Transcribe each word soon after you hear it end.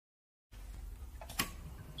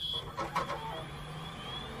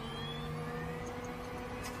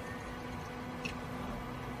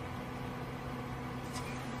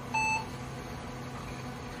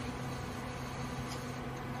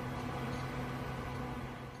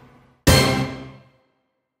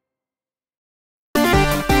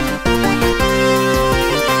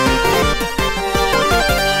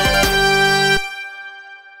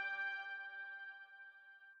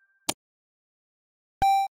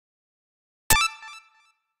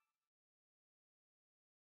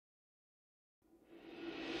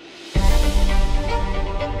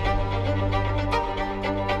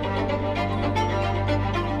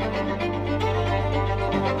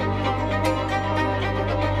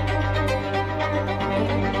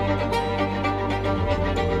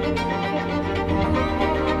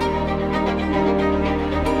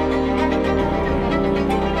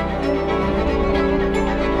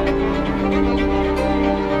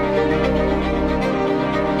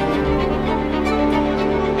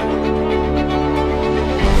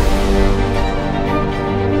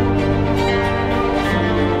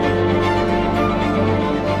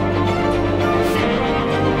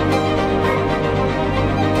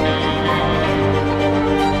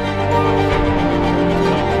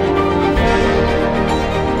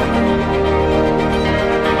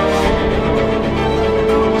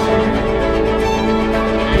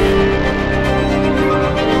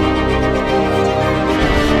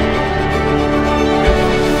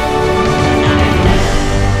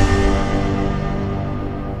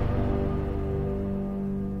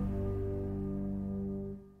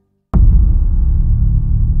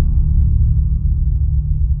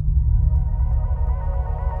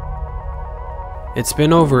It's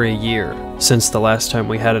been over a year since the last time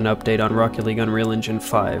we had an update on Rocket League Unreal Engine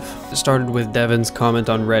 5. It started with Devin's comment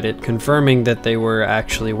on Reddit confirming that they were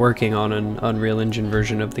actually working on an Unreal Engine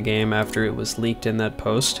version of the game after it was leaked in that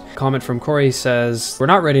post. Comment from Corey says, "We're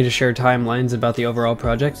not ready to share timelines about the overall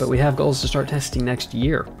project, but we have goals to start testing next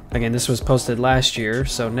year." Again, this was posted last year,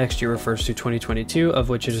 so next year refers to 2022, of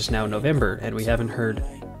which it is now November, and we haven't heard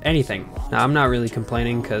anything. Now, I'm not really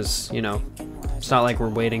complaining because, you know, it's not like we're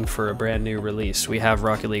waiting for a brand new release. We have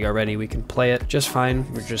Rocket League already, we can play it just fine.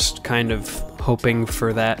 We're just kind of hoping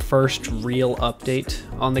for that first real update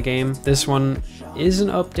on the game. This one is an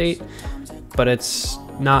update, but it's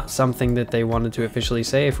not something that they wanted to officially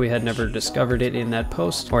say. If we had never discovered it in that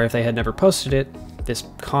post, or if they had never posted it, this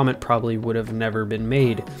comment probably would have never been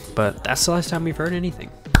made. But that's the last time we've heard anything.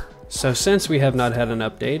 So since we have not had an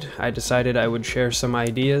update, I decided I would share some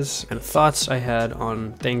ideas and thoughts I had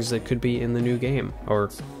on things that could be in the new game, or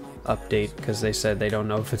update, because they said they don't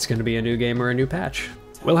know if it's going to be a new game or a new patch.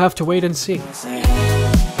 We'll have to wait and see.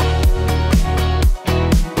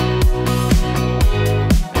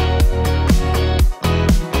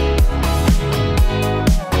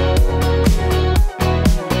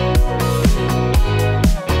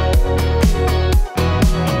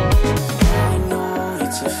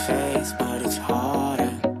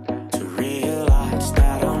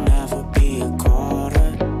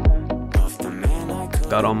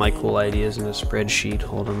 Got all my cool ideas in a spreadsheet.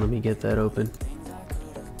 Hold on, let me get that open.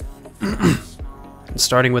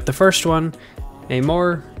 Starting with the first one, a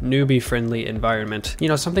more newbie-friendly environment. You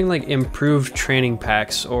know, something like improved training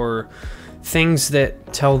packs or things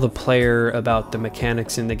that tell the player about the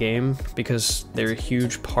mechanics in the game, because they're a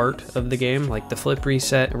huge part of the game, like the flip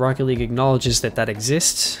reset. Rocket League acknowledges that that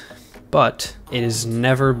exists, but it has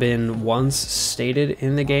never been once stated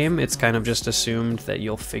in the game. It's kind of just assumed that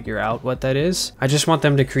you'll figure out what that is. I just want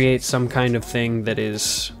them to create some kind of thing that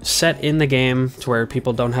is set in the game to where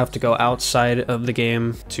people don't have to go outside of the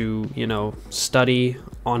game to, you know, study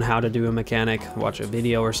on how to do a mechanic, watch a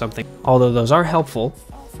video or something. Although those are helpful,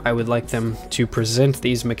 I would like them to present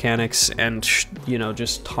these mechanics and, you know,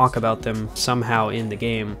 just talk about them somehow in the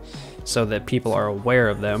game so that people are aware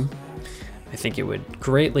of them. I think it would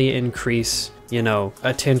greatly increase, you know,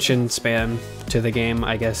 attention span to the game,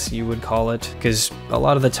 I guess you would call it. Because a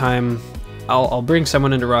lot of the time, I'll bring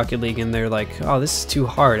someone into Rocket League and they're like, "Oh, this is too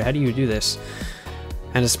hard, how do you do this?"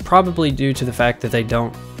 And it's probably due to the fact that they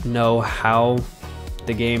don't know how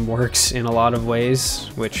the game works in a lot of ways,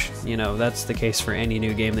 which, you know, that's the case for any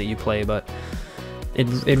new game that you play, but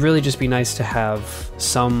it'd really just be nice to have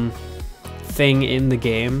some thing in the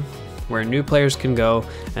game where new players can go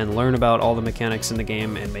and learn about all the mechanics in the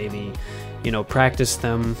game and maybe, you know, practice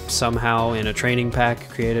them somehow in a training pack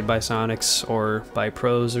created by Sonics or by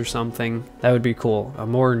pros or something. That would be cool. A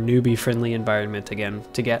more newbie-friendly environment again,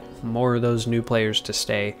 to get more of those new players to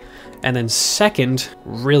stay. And then second,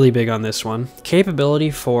 really big on this one,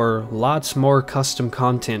 capability for lots more custom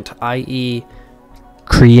content, i.e.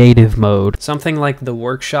 creative mode. Something like the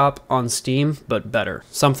workshop on Steam, but better.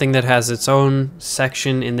 Something that has its own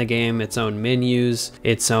section in the game, its own menus,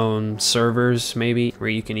 its own servers maybe, where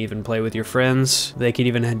you can even play with your friends. They could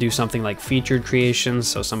even do something like featured creations,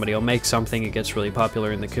 so somebody will make something, it gets really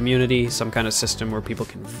popular in the community, some kind of system where people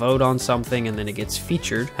can vote on something and then it gets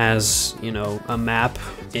featured as, you know, a map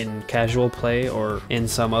in casual play or in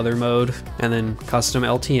some other mode, and then custom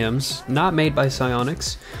LTMs, not made by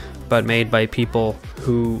Psyonix, but made by people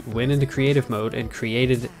who went into creative mode and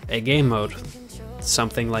created a game mode.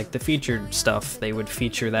 Something like the featured stuff, they would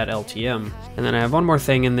feature that LTM. And then I have one more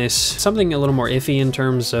thing in this, something a little more iffy in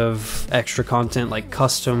terms of extra content, like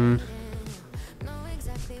custom.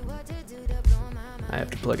 I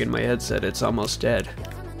have to plug in my headset, it's almost dead.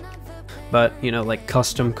 But, you know, like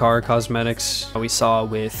custom car cosmetics we saw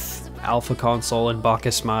with Alpha Console and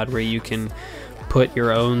Bacchus mod, where you can put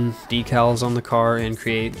your own decals on the car and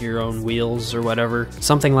create your own wheels or whatever.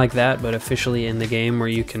 Something like that, but officially in the game, where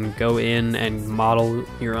you can go in and model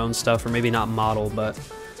your own stuff, or maybe not model, but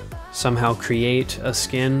somehow create a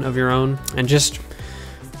skin of your own. And just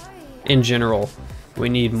in general, we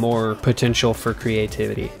need more potential for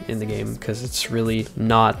creativity in the game, because it's really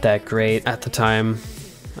not that great at the time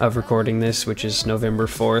of recording this, which is November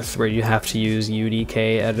 4th, where you have to use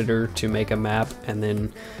UDK editor to make a map, and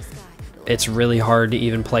then it's really hard to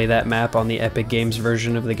even play that map on the Epic Games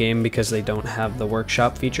version of the game because they don't have the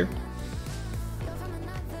workshop feature.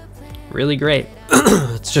 Really great.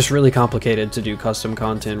 It's just really complicated to do custom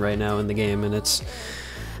content right now in the game, and it's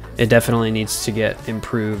it definitely needs to get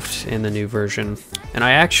improved in the new version. And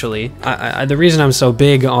I actually, the reason I'm so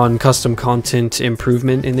big on custom content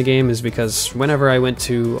improvement in the game is because whenever I went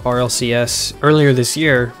to RLCS earlier this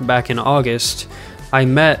year, back in August, I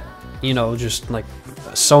met, you know, just like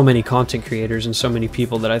so many content creators and so many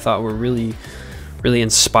people that I thought were really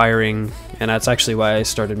inspiring, and that's actually why I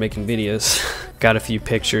started making videos. Got a few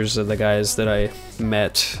pictures of the guys that I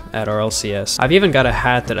met at RLCS. I've even got a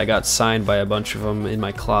hat that I got signed by a bunch of them in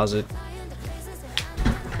my closet.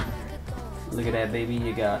 Look at that, baby.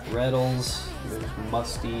 You got Reddles, there's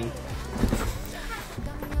Musty.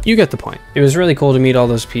 You get the point. It was really cool to meet all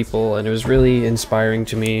those people, and it was really inspiring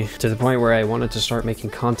to me, to the point where I wanted to start making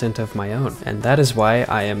content of my own. And that is why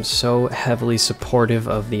I am so heavily supportive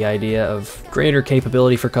of the idea of greater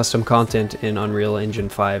capability for custom content in Unreal Engine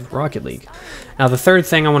 5 Rocket League. Now, the third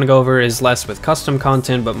thing I want to go over is less with custom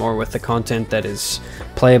content, but more with the content that is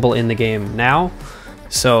playable in the game now.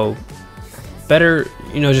 So, better,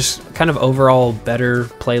 you know, just kind of overall better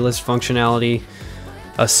playlist functionality.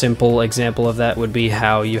 A simple example of that would be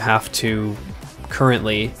how you have to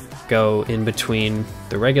currently go in between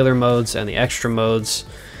the regular modes and the extra modes.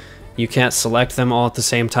 You can't select them all at the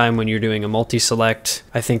same time when you're doing a multi-select.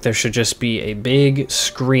 I think there should just be a big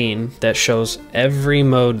screen that shows every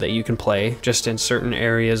mode that you can play, just in certain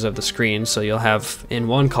areas of the screen. So you'll have, in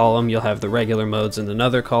one column, you'll have the regular modes, in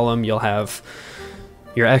another column, you'll have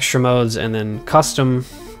your extra modes, and then custom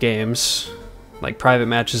games, like private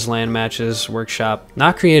matches, LAN matches, workshop.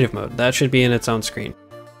 Not creative mode, that should be in its own screen.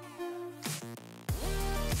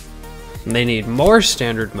 They need more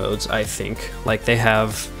standard modes, I think. Like they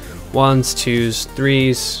have 1s, 2s,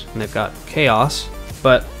 3s, and they've got chaos.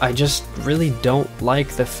 But I just really don't like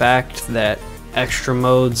the fact that extra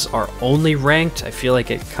modes are only ranked. I feel like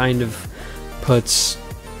it kind of puts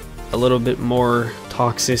a little bit more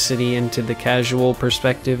toxicity into the casual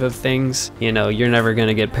perspective of things. You know, you're never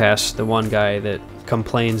gonna get past the one guy that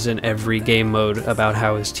complains in every game mode about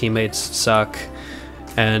how his teammates suck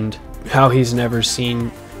and how he's never seen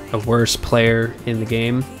a worse player in the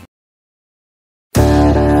game.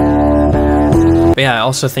 But yeah, I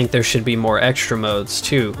also think there should be more extra modes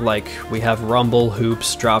too. Like we have Rumble,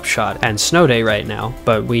 Hoops, Drop Shot, and Snow Day right now,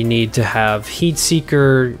 but we need to have Heat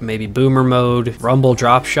Seeker, maybe Boomer mode, Rumble,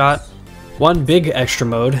 Drop Shot. One big extra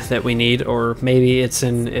mode that we need, or maybe it's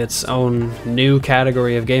in its own new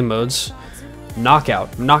category of game modes,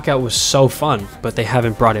 Knockout. Knockout was so fun, but they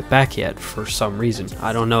haven't brought it back yet for some reason.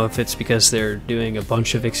 I don't know if it's because they're doing a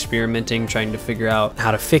bunch of experimenting, trying to figure out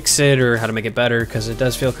how to fix it or how to make it better, because it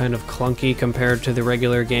does feel kind of clunky compared to the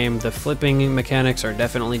regular game. The flipping mechanics are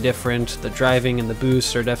definitely different. The driving and the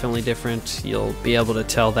boosts are definitely different. You'll be able to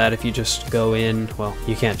tell that if you just go in. Well,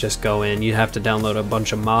 you can't just go in. You have to download a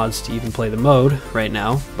bunch of mods to even play the mode right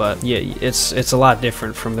now, but yeah, it's a lot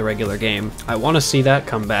different from the regular game. I want to see that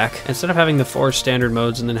come back. Instead of having the 4 standard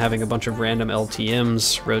modes and then having a bunch of random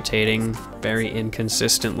LTMs rotating very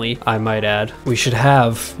inconsistently, I might add, we should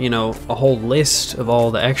have, you know, a whole list of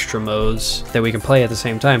all the extra modes that we can play at the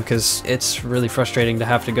same time, because it's really frustrating to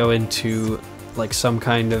have to go into like some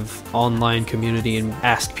kind of online community and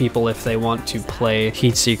ask people if they want to play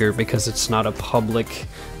Heat Seeker because it's not a public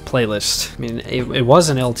playlist. I mean, it was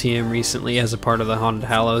an LTM recently as a part of the Haunted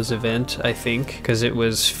Hallows event, I think, because it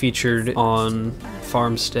was featured on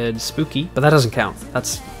Farmstead Spooky, but that doesn't count.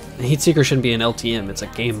 Heat Seeker shouldn't be an LTM, it's a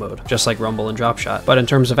game mode, just like Rumble and Drop Shot. But in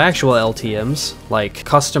terms of actual LTMs, like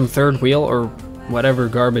custom third wheel or whatever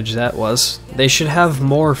garbage that was, they should have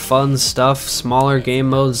more fun stuff, smaller game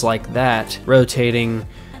modes like that, rotating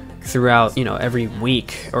throughout, you know, every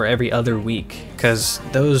week or every other week, because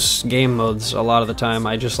those game modes, a lot of the time,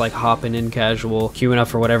 I just like hopping in casual, queuing up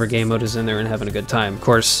for whatever game mode is in there and having a good time. Of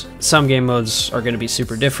course, some game modes are going to be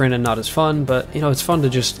super different and not as fun, but, you know, it's fun to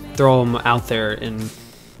just throw them out there and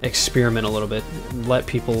experiment a little bit, let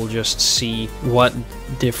people just see what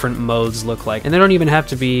different modes look like. And they don't even have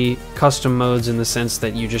to be custom modes in the sense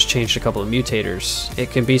that you just changed a couple of mutators. It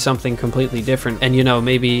can be something completely different, and, you know,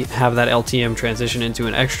 maybe have that LTM transition into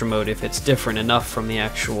an extra mode if it's different enough from the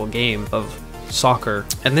actual game of soccer.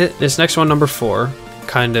 And this next one, number 4,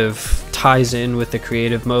 kind of ties in with the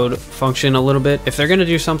creative mode function a little bit. If they're going to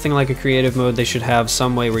do something like a creative mode, they should have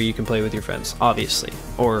some way where you can play with your friends, obviously,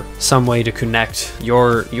 or some way to connect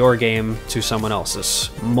your game to someone else's.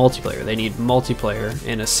 Multiplayer. They need multiplayer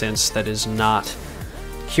in a sense that is not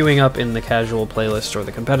queuing up in the casual playlist or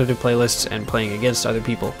the competitive playlists and playing against other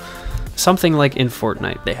people. Something like in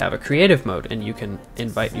Fortnite, they have a creative mode and you can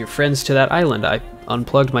invite your friends to that island. I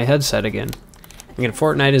unplugged my headset again. Again,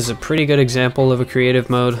 Fortnite is a pretty good example of a creative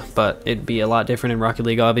mode, but it'd be a lot different in Rocket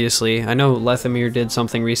League, obviously. I know Lethamyr did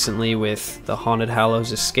something recently with the Haunted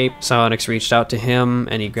Hallows Escape. Psyonix reached out to him,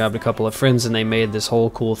 and he grabbed a couple of friends, and they made this whole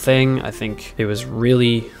cool thing. I think it was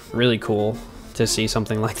really, really cool to see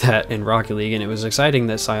something like that in Rocket League, and it was exciting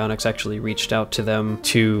that Psyonix actually reached out to them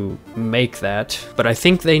to make that. But I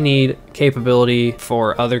think they need capability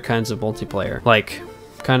for other kinds of multiplayer, like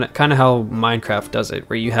kind of how Minecraft does it,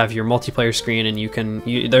 where you have your multiplayer screen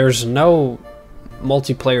and there's no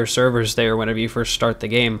multiplayer servers there whenever you first start the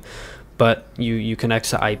game, but you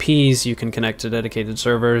connect to IPs, you can connect to dedicated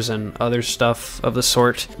servers and other stuff of the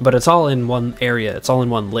sort, but it's all in one area, it's all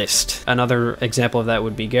in one list. Another example of that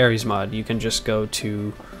would be Gary's mod. You can just go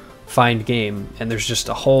to find game and there's just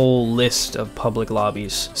a whole list of public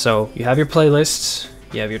lobbies. So you have your playlists,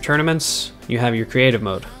 you have your tournaments, you have your creative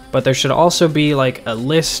mode. But there should also be like a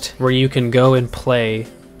list where you can go and play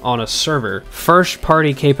on a server. First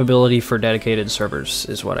party capability for dedicated servers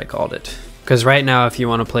is what I called it. Because right now, if you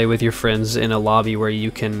want to play with your friends in a lobby where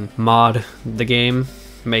you can mod the game,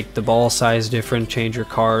 make the ball size different, change your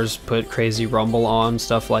cars, put crazy rumble on,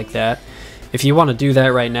 stuff like that. If you want to do that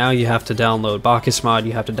right now, you have to download Bacchus mod,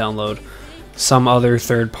 you have to download some other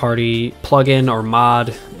third-party plugin or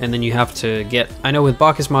mod, and then you have to get, I know with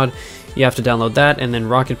Bacchus mod, you have to download that, and then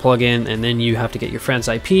Rocket plugin, and then you have to get your friend's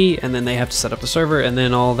IP, and then they have to set up the server, and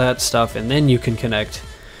then all that stuff, and then you can connect.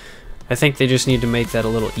 I think they just need to make that a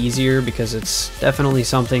little easier, because it's definitely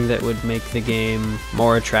something that would make the game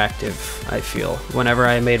more attractive, I feel. Whenever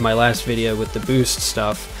I made my last video with the boost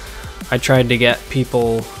stuff, I tried to get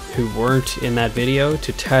people who weren't in that video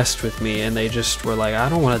to test with me, and they just were like, I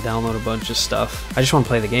don't want to download a bunch of stuff. I just want to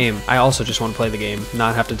play the game. I also just want to play the game,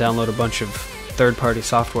 not have to download a bunch of third-party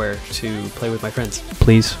software to play with my friends.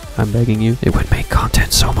 Please, I'm begging you. It would make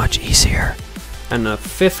content so much easier. And the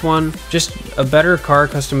fifth one, just a better car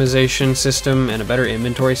customization system and a better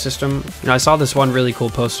inventory system. You know, I saw this one really cool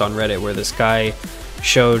post on Reddit where this guy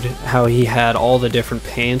showed how he had all the different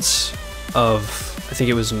paints of, I think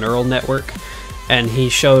it was neural network, and he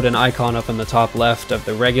showed an icon up in the top left of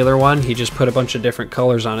the regular one. He just put a bunch of different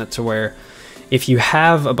colors on it to where if you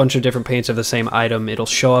have a bunch of different paints of the same item, it'll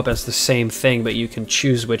show up as the same thing, but you can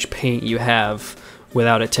choose which paint you have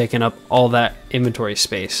without it taking up all that inventory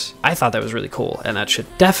space. I thought that was really cool, and that should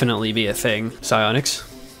definitely be a thing. Psyonix,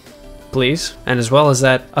 please. And as well as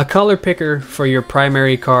that, a color picker for your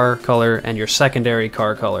primary car color and your secondary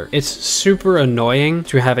car color. It's super annoying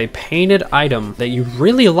to have a painted item that you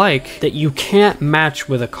really like that you can't match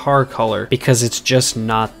with a car color because it's just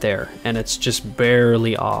not there, and it's just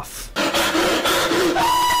barely off.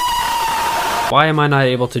 Why am I not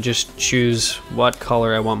able to just choose what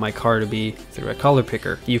color I want my car to be through a color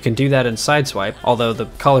picker? You can do that in Sideswipe, although the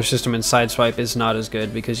color system in Sideswipe is not as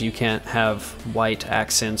good because you can't have white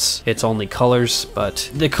accents. It's only colors, but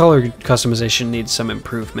the color customization needs some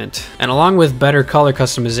improvement. And along with better color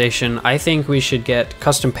customization, I think we should get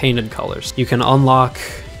custom painted colors. You can unlock,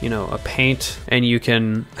 you know, a paint, and you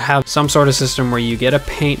can have some sort of system where you get a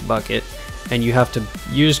paint bucket and you have to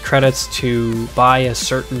use credits to buy a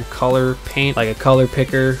certain color paint, like a color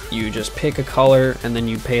picker. You just pick a color and then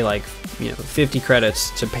you pay like, you know, 50 credits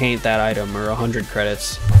to paint that item, or 100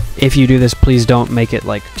 credits. If you do this, please don't make it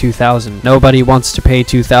like 2,000. Nobody wants to pay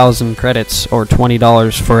 2,000 credits or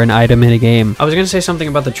 $20 for an item in a game. I was gonna say something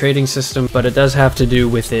about the trading system, but it does have to do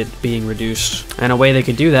with it being reduced. And a way they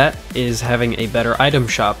could do that is having a better item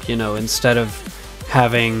shop, you know, instead of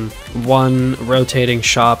having one rotating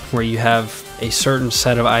shop where you have a certain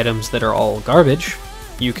set of items that are all garbage.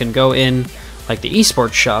 You can go in, like the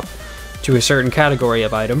esports shop, to a certain category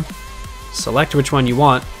of item, select which one you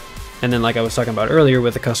want, and then like I was talking about earlier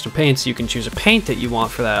with the custom paints, you can choose a paint that you want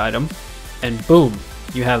for that item, and boom,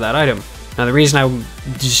 you have that item. Now the reason I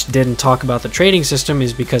just didn't talk about the trading system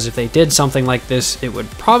is because if they did something like this, it would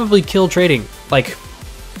probably kill trading. Like,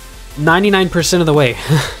 99% of the way.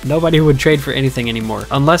 Nobody would trade for anything anymore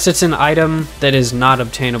unless it's an item that is not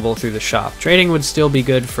obtainable through the shop. Trading would still be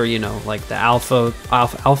good for, you know, like the alpha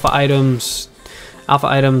items,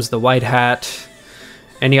 the white hat,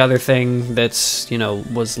 any other thing that's, you know,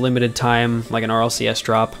 was limited time, like an RLCS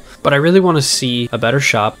drop. But I really want to see a better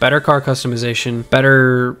shop, better car customization,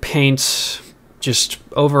 better paints, just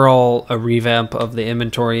overall a revamp of the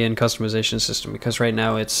inventory and customization system, because right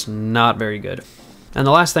now it's not very good. And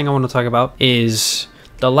the last thing I want to talk about is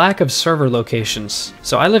the lack of server locations.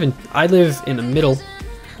 So I live in the middle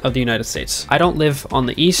of the United States. I don't live on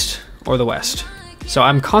the east or the west. So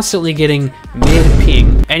I'm constantly getting mid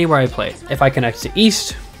ping anywhere I play. If I connect to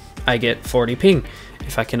east, I get 40 ping.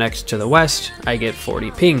 If I connect to the west, I get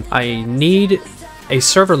 40 ping. I need a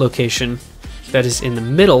server location that is in the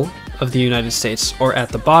middle of the United States, or at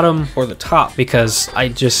the bottom or the top, because I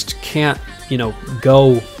just can't, you know,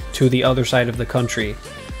 go to the other side of the country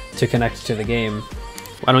to connect to the game.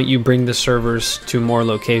 Why don't you bring the servers to more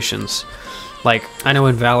locations? Like, I know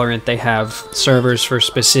in Valorant they have servers for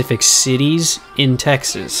specific cities in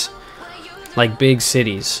Texas, like big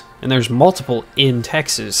cities. And there's multiple in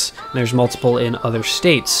Texas, and there's multiple in other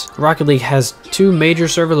states. Rocket League has 2 major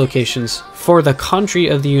server locations for the country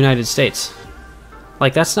of the United States.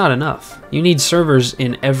 Like, that's not enough. You need servers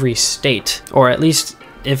in every state, or at least,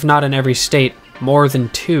 if not in every state, more than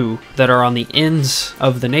 2 that are on the ends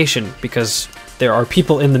of the nation, because there are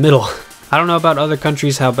people in the middle. I don't know about other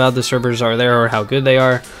countries, how bad the servers are there or how good they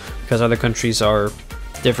are, because other countries are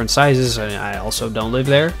different sizes, and I also don't live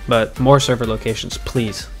there, but more server locations,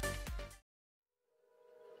 please.